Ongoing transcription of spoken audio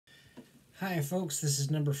Hi, folks. This is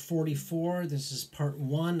number 44. This is part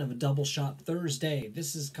one of a double shot Thursday.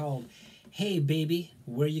 This is called Hey Baby,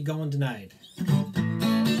 Where You Going Tonight?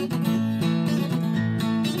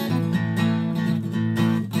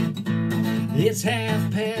 It's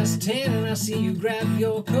 10:30 and I see you grab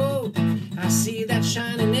your coat. I see that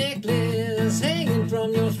shiny necklace hanging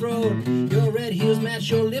from your throat. Your red heels match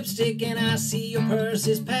your lipstick and I see your purse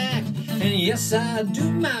is packed. And yes, I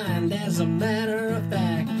do mind, as a matter of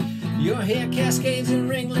fact. Your hair cascades in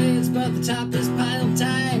ringlets, but the top is piled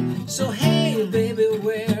tight. So hey baby,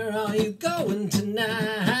 where are you going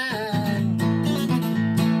tonight?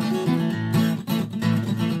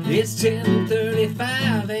 It's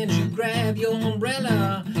 10:35 and you grab your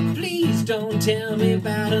umbrella. Please don't tell me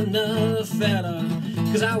about another fella,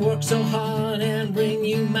 'cause I work so hard and bring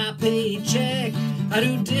you my paycheck. I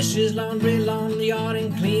do dishes, laundry, lawn, the yard,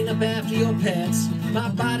 and clean up after your pets. My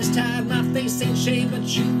body's tired, my face ain't shaved, but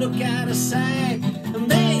you look out of sight.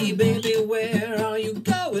 Hey baby, where are you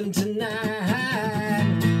going tonight?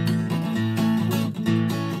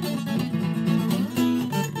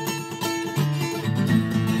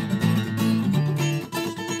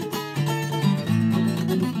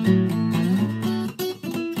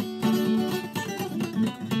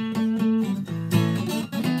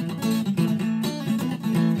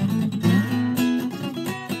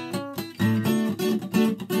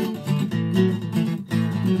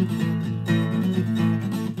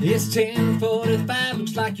 It's 10:45,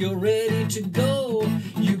 looks like you're ready to go.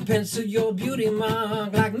 You pencil your beauty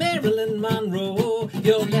mark like Marilyn Monroe.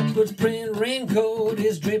 Your leopard's print raincoat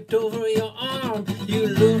is draped over your arm. You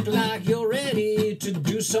look like you're ready to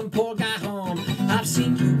do some poor guy harm. I've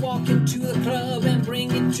seen you walk into the club and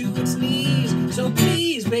bring it to its knees. So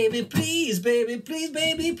please, baby, please, baby, please,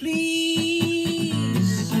 baby, please.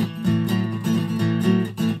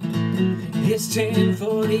 It's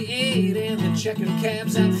 10:48 and the checkered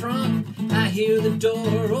cab's out front. I hear the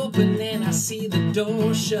door open and I see the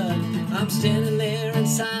door shut. I'm standing there in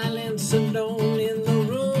silence, alone in the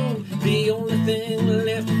room. The only thing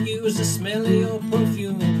left of you is the smell of your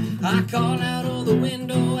perfume. I call out of the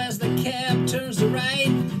window as the cab turns to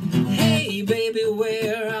right. Hey baby,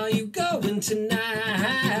 where are you going tonight?